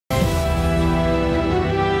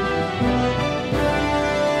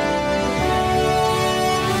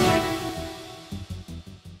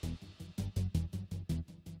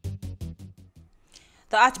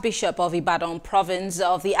The Archbishop of Ibadan Province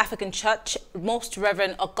of the African Church, Most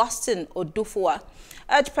Reverend Augustine Odufuwa,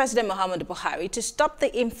 urged President Muhammadu Buhari to stop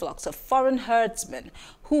the influx of foreign herdsmen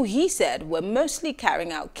who he said were mostly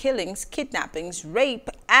carrying out killings, kidnappings, rape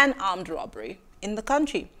and armed robbery in the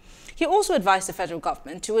country. He also advised the federal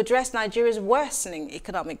government to address Nigeria's worsening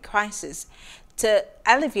economic crisis to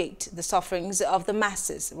alleviate the sufferings of the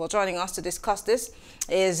masses. Well, joining us to discuss this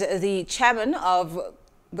is the chairman of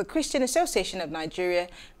the Christian Association of Nigeria,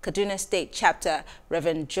 Kaduna State Chapter,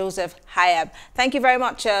 Reverend Joseph Hayab. Thank you very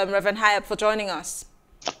much, Reverend Hayab, for joining us.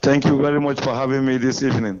 Thank you very much for having me this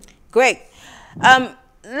evening. Great.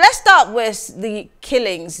 Let's start with the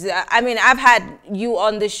killings. I mean, I've had you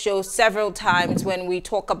on this show several times when we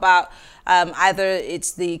talk about either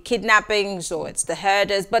it's the kidnappings or it's the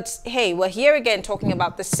herders. But hey, we're here again talking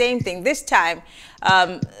about the same thing. This time,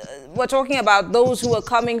 we're talking about those who are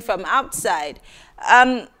coming from outside.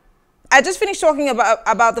 I just finished talking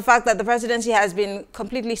about the fact that the presidency has been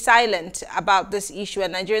completely silent about this issue,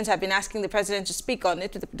 and Nigerians have been asking the president to speak on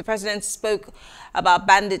it. The president spoke about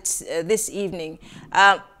bandits this evening.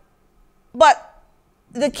 But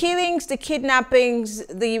the killings, the kidnappings,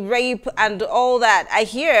 the rape and all that, I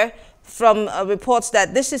hear from reports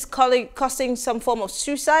that this is causing some form of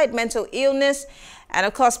suicide, mental illness. And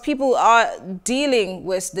of course, people are dealing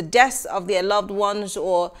with the deaths of their loved ones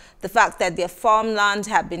or the fact that their farmlands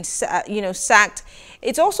have been, sacked.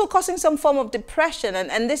 It's also causing some form of depression.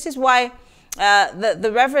 And this is why the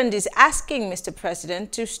Reverend is asking Mr.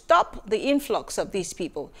 President to stop the influx of these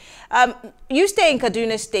people. You stay in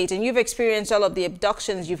Kaduna State and you've experienced all of the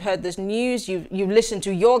abductions. You've heard this news. You've listened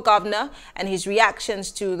to your governor and his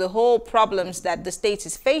reactions to the whole problems that the state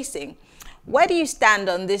is facing. Where do you stand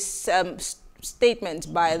on this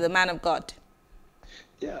statement by the man of God?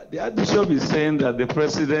 Yeah, the Archbishop is saying that the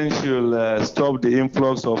president should stop the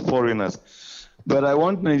influx of foreigners. But I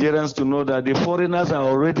want Nigerians to know that the foreigners are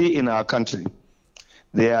already in our country.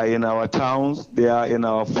 They are in our towns, they are in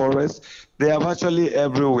our forests, they are virtually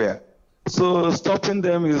everywhere. So stopping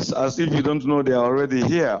them is as if you don't know they are already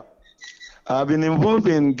here. I've been involved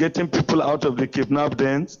in getting people out of the kidnap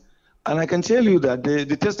dens, and I can tell you that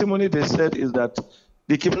the testimony they said is that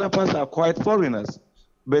the kidnappers are quite foreigners,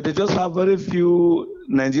 but they just have very few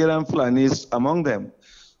Nigerian Fulanis among them.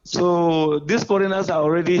 So these foreigners are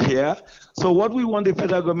already here. So what we want the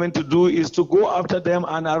federal government to do is to go after them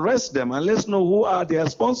and arrest them, and let's know who are their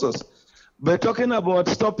sponsors. But talking about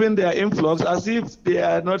stopping their influx as if they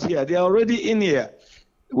are not here, they are already in here.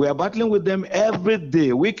 We are battling with them every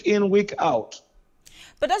day, week in, week out.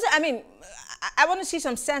 But does it, I mean, I want to see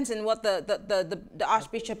some sense in what the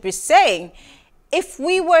Archbishop is saying. If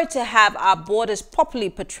we were to have our borders properly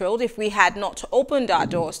patrolled, if we had not opened our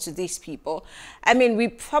doors to these people, I mean, we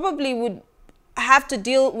probably would have to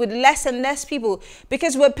deal with less and less people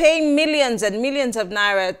because we're paying millions and millions of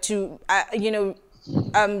naira to,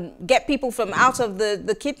 get people from out of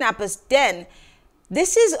the kidnappers' den.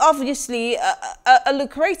 This is obviously a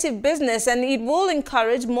lucrative business, and it will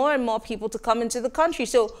encourage more and more people to come into the country.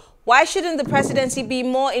 So why shouldn't the presidency be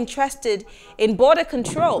more interested in border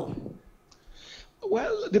control?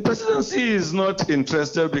 Well, the presidency is not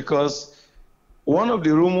interested because one of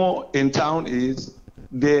the rumors in town is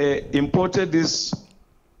they imported this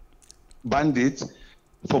bandit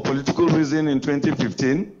for political reason in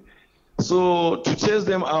 2015. So to chase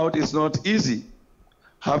them out is not easy.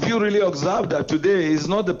 Have you really observed that today is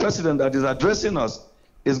not the president that is addressing us?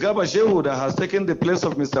 It's Garba Shehu that has taken the place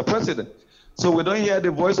of Mr. President. So we don't hear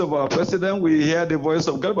the voice of our president, we hear the voice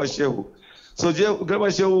of Garba Shehu. So Garba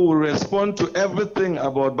Shehu will respond to everything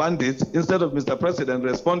about bandits instead of Mr. President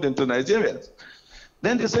responding to Nigerians.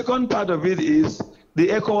 Then the second part of it is the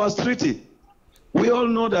ECOWAS Treaty. We all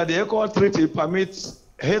know that the ECOWAS Treaty permits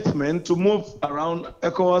herdsmen to move around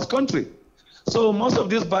ECOWAS country. So most of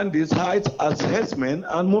these bandits hide as herdsmen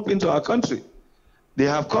and move into our country. They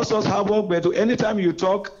have caused us havoc, but anytime you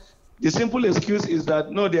talk, the simple excuse is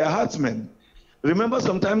that, no, they are herdsmen. Remember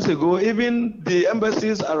some times ago, even the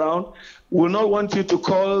embassies around will not want you to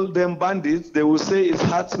call them bandits. They will say it's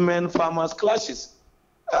herdsmen, farmers clashes.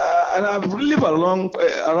 And I've lived around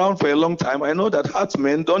for a long time. I know that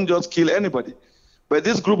herdsmen don't just kill anybody. But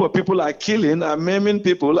this group of people are killing and maiming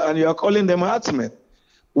people, and you are calling them herdsmen.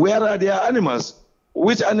 Where are their animals?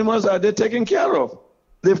 Which animals are they taking care of?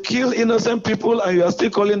 They've killed innocent people, and you are still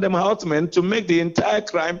calling them herdsmen to make the entire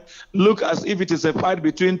crime look as if it is a fight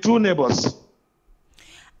between two neighbors.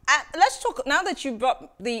 Let's talk, now that you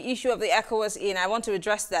brought the issue of the ECOWAS in, I want to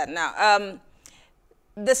address that now.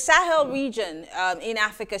 the Sahel region in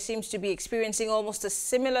Africa seems to be experiencing almost a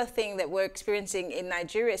similar thing that we're experiencing in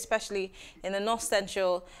Nigeria, especially in the north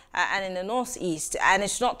central and in the northeast. And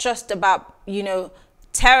it's not just about, you know,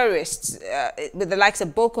 terrorists with the likes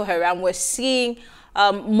of Boko Haram. We're seeing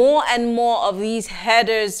more and more of these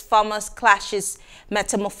herders, farmers clashes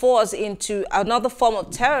metamorphose into another form of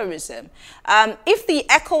terrorism. If the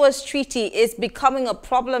ECOWAS treaty is becoming a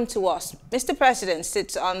problem to us, Mr. President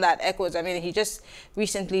sits on that ECOWAS. I mean, he just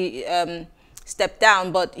recently stepped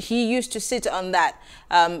down, but he used to sit on that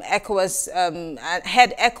ECOWAS,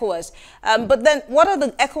 head ECOWAS. But then what are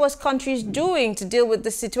the ECOWAS countries doing to deal with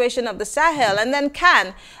the situation of the Sahel? And then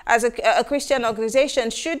can, as a Christian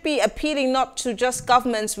organization, should be appealing not to just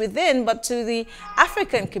governments within, but to the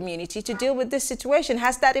African community to deal with this situation.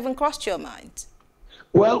 Has that even crossed your mind?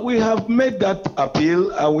 Well, we have made that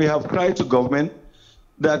appeal and we have cried to government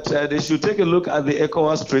that they should take a look at the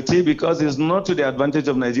ECOWAS treaty because it's not to the advantage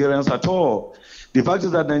of Nigerians at all. The fact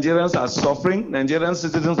is that Nigerians are suffering, Nigerian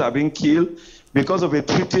citizens are being killed because of a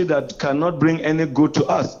treaty that cannot bring any good to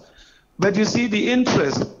us. But you see, the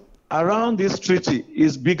interest around this treaty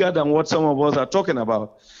is bigger than what some of us are talking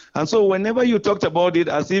about. And so whenever you talked about it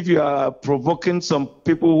as if you are provoking some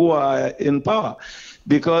people who are in power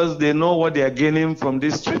because they know what they are gaining from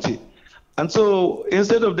this treaty. And so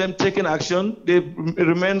instead of them taking action, they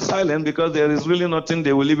remain silent because there is really nothing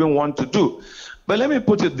they will even want to do. But let me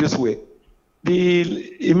put it this way.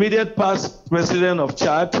 The immediate past president of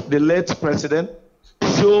Chad, the late president,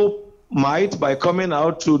 showed might by coming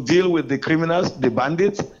out to deal with the criminals, the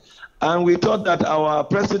bandits. And we thought that our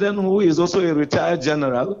president, who is also a retired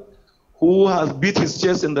general, who has beat his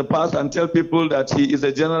chest in the past and tell people that he is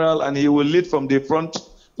a general and he will lead from the front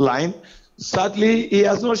line, sadly, he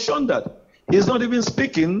has not shown that. He's not even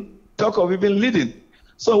speaking, talk of even leading.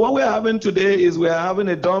 So what we're having today is we're having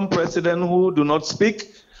a dumb president who do not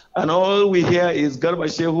speak, and all we hear is Garba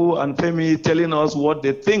Shehu and Femi telling us what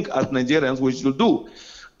they think as Nigerians we should do.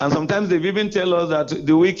 And sometimes they even tell us that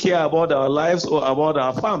do we care about our lives or about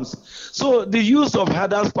our farms. So the use of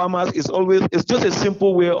herders, farmers is always, it's just a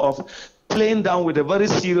simple way of playing down with a very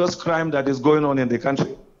serious crime that is going on in the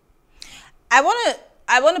country.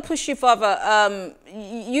 I want to push you further.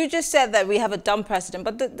 You just said that we have a dumb president,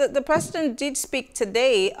 but the president did speak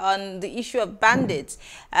today on the issue of bandits.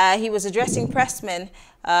 He was addressing pressmen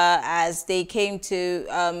as they came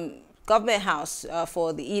to Government House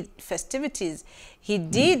for the Eid festivities. He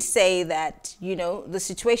did say that, you know, the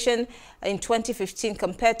situation in 2015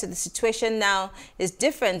 compared to the situation now is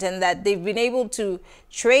different, and that they've been able to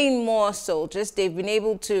train more soldiers. They've been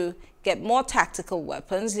able to get more tactical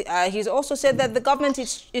weapons. He's also said that the government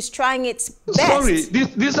is trying its best. Sorry,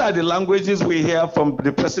 these are the languages we hear from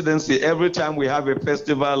the presidency every time we have a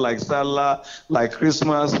festival like Salah, like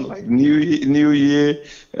Christmas, like New Year,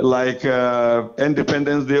 like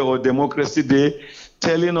Independence Day or Democracy Day,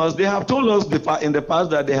 telling us, they have told us in the past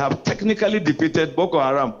that they have technically defeated Boko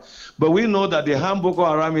Haram. But we know that the harm Boko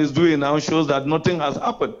Haram is doing now shows that nothing has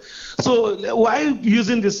happened. So why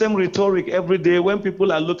using the same rhetoric every day when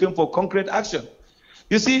people are looking for concrete action?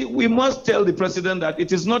 You see, we must tell the president that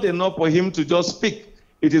it is not enough for him to just speak.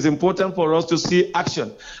 It is important for us to see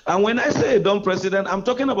action. And when I say a dumb president, I'm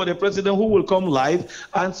talking about a president who will come live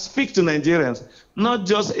and speak to Nigerians, not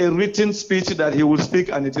just a written speech that he will speak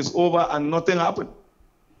and it is over and nothing happened.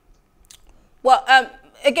 Well,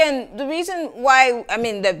 again, the reason why, I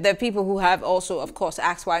mean, there are people who have also, of course,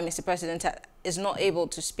 asked why Mr. President is not able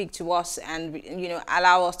to speak to us and, you know,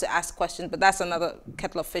 allow us to ask questions, but that's another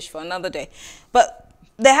kettle of fish for another day. But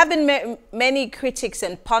there have been many critics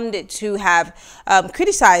and pundits who have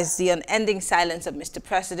criticized the unending silence of Mr.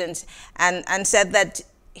 President and said that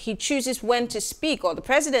he chooses when to speak, or the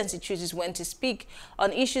presidency chooses when to speak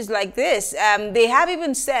on issues like this. They have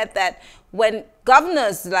even said that when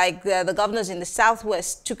governors, like the governors in the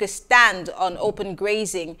Southwest, took a stand on open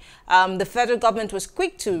grazing, the federal government was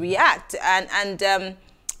quick to react. And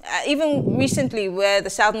even recently, where the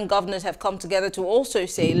Southern governors have come together to also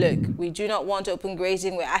say, look, we do not want open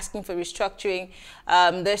grazing, we're asking for restructuring.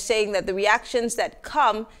 They're saying that the reactions that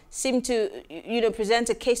come seem to, you know, present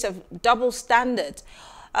a case of double standard.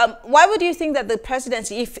 Why would you think that the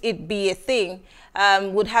presidency, if it be a thing,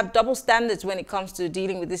 would have double standards when it comes to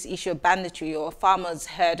dealing with this issue of banditry or farmers'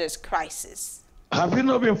 herders crisis? Have you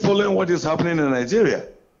not been following what is happening in Nigeria?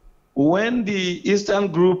 When the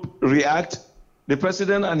Eastern group react, the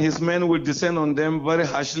president and his men will descend on them very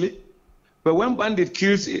harshly. But when bandit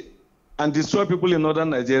kills and destroy people in northern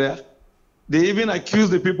Nigeria, they even accuse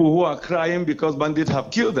the people who are crying because bandits have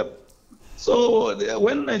killed them. So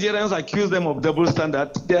when Nigerians accuse them of double standard,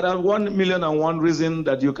 there are 1,000,001 reasons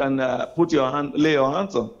that you can lay your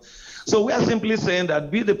hands on. So we are simply saying that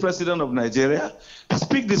be the president of Nigeria,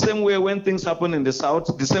 speak the same way when things happen in the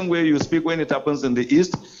south, the same way you speak when it happens in the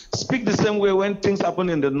east, speak the same way when things happen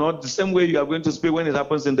in the north, the same way you are going to speak when it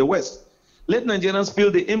happens in the west. Let Nigerians feel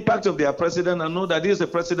the impact of their president and know that he is a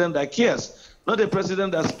president that cares, not a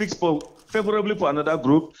president that speaks favorably for another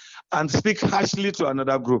group and speak harshly to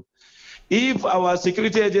another group. If our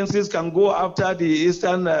security agencies can go after the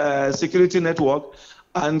Eastern Security Network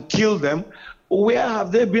and kill them, where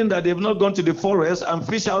have they been that they've not gone to the forest and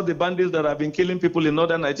fish out the bandits that have been killing people in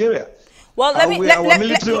northern Nigeria? Well, let me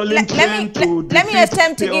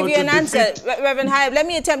attempt to give you an answer, Reverend Hayab. Let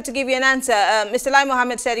me attempt to give you an answer. Mr. Lai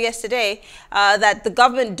Mohammed said yesterday that the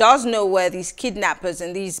government does know where these kidnappers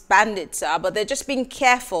and these bandits are, but they're just being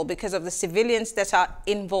careful because of the civilians that are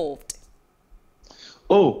involved.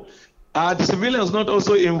 Oh, are the civilians not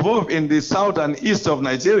also involved in the south and east of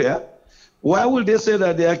Nigeria? Why would they say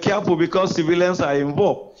that they are careful because civilians are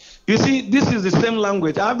involved? You see, this is the same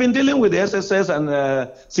language. I've been dealing with the SSS and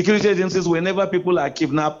security agencies whenever people are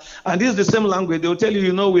kidnapped. And this is the same language. They'll tell you,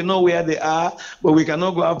 you know, we know where they are, but we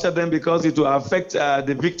cannot go after them because it will affect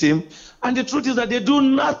the victim. And the truth is that they do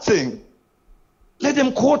nothing. Let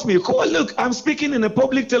them quote me. Look, I'm speaking in a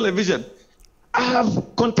public television. I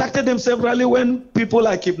have contacted them severally when people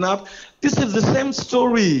are kidnapped. This is the same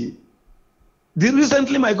story.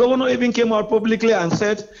 Recently, my governor even came out publicly and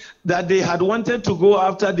said that they had wanted to go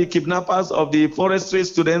after the kidnappers of the forestry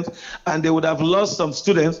students and they would have lost some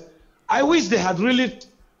students. I wish they had really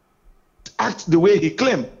acted the way he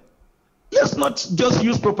claimed. Let's not just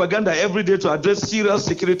use propaganda every day to address serious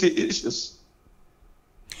security issues.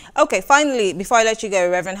 Okay, finally, before I let you go,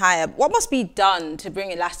 Reverend Hayab, what must be done to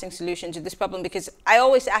bring a lasting solution to this problem? Because I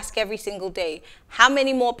always ask every single day, how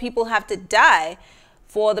many more people have to die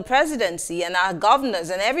for the presidency and our governors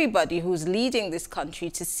and everybody who's leading this country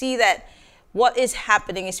to see that what is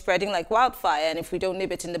happening is spreading like wildfire, and if we don't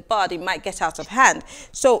nip it in the bud, it might get out of hand.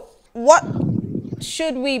 So what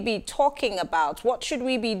should we be talking about? What should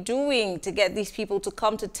we be doing to get these people to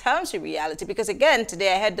come to terms with reality? Because again,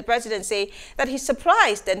 today I heard the president say that he's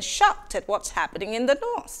surprised and shocked at what's happening in the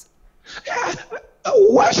north.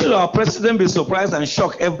 Why should our president be surprised and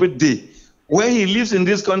shocked every day when he lives in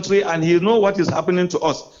this country and he knows what is happening to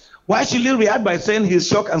us? Why should he react by saying he's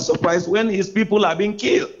shocked and surprised when his people are being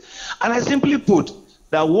killed? And I simply put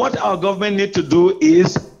that what our government needs to do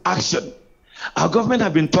is action. Our government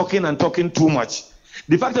have been talking and talking too much.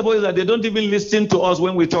 The fact about it is that they don't even listen to us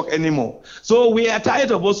when we talk anymore. So we are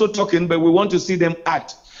tired of also talking, but we want to see them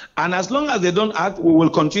act. And as long as they don't act, we will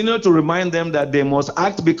continue to remind them that they must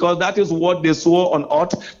act because that is what they swore on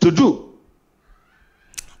oath to do.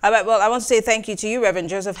 All right, well, I want to say thank you to you. Reverend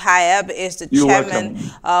Joseph Hayab is the chairman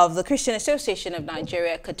of the Christian Association of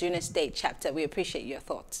Nigeria, Kaduna State Chapter. We appreciate your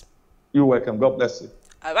thoughts. You're welcome. God bless you.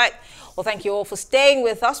 All right. Well, thank you all for staying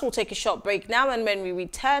with us. We'll take a short break now, and when we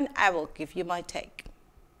return, I will give you my take.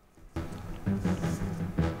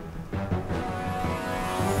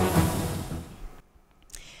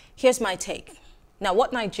 Here's my take. Now,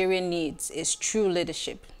 what Nigeria needs is true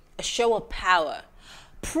leadership, a show of power,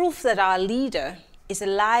 proof that our leader is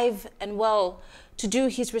alive and well to do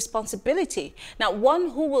his responsibility. Now,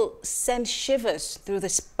 one who will send shivers through the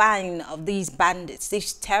spine of these bandits,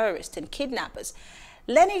 these terrorists and kidnappers,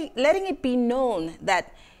 letting it be known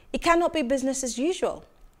that it cannot be business as usual.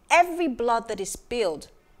 Every blood that is spilled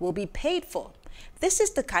will be paid for. This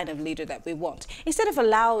is the kind of leader that we want. Instead of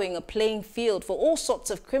allowing a playing field for all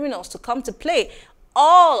sorts of criminals to come to play,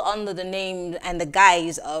 all under the name and the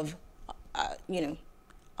guise of,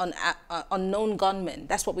 unknown gunmen.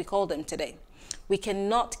 That's what we call them today. We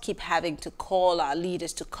cannot keep having to call our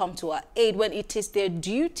leaders to come to our aid when it is their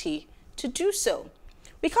duty to do so.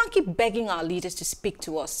 We can't keep begging our leaders to speak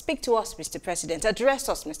to us. Speak to us, Mr. President. Address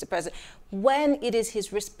us, Mr. President, when it is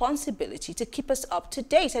his responsibility to keep us up to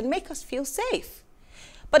date and make us feel safe.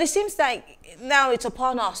 But it seems like now it's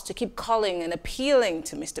upon us to keep calling and appealing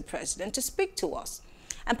to Mr. President to speak to us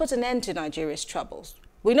and put an end to Nigeria's troubles.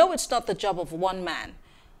 We know it's not the job of one man,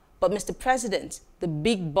 but Mr. President, the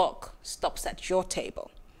big buck stops at your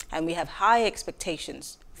table, and we have high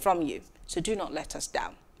expectations from you, so do not let us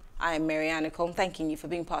down. I am Marianne Nicole, thanking you for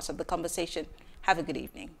being part of the conversation. Have a good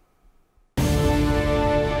evening.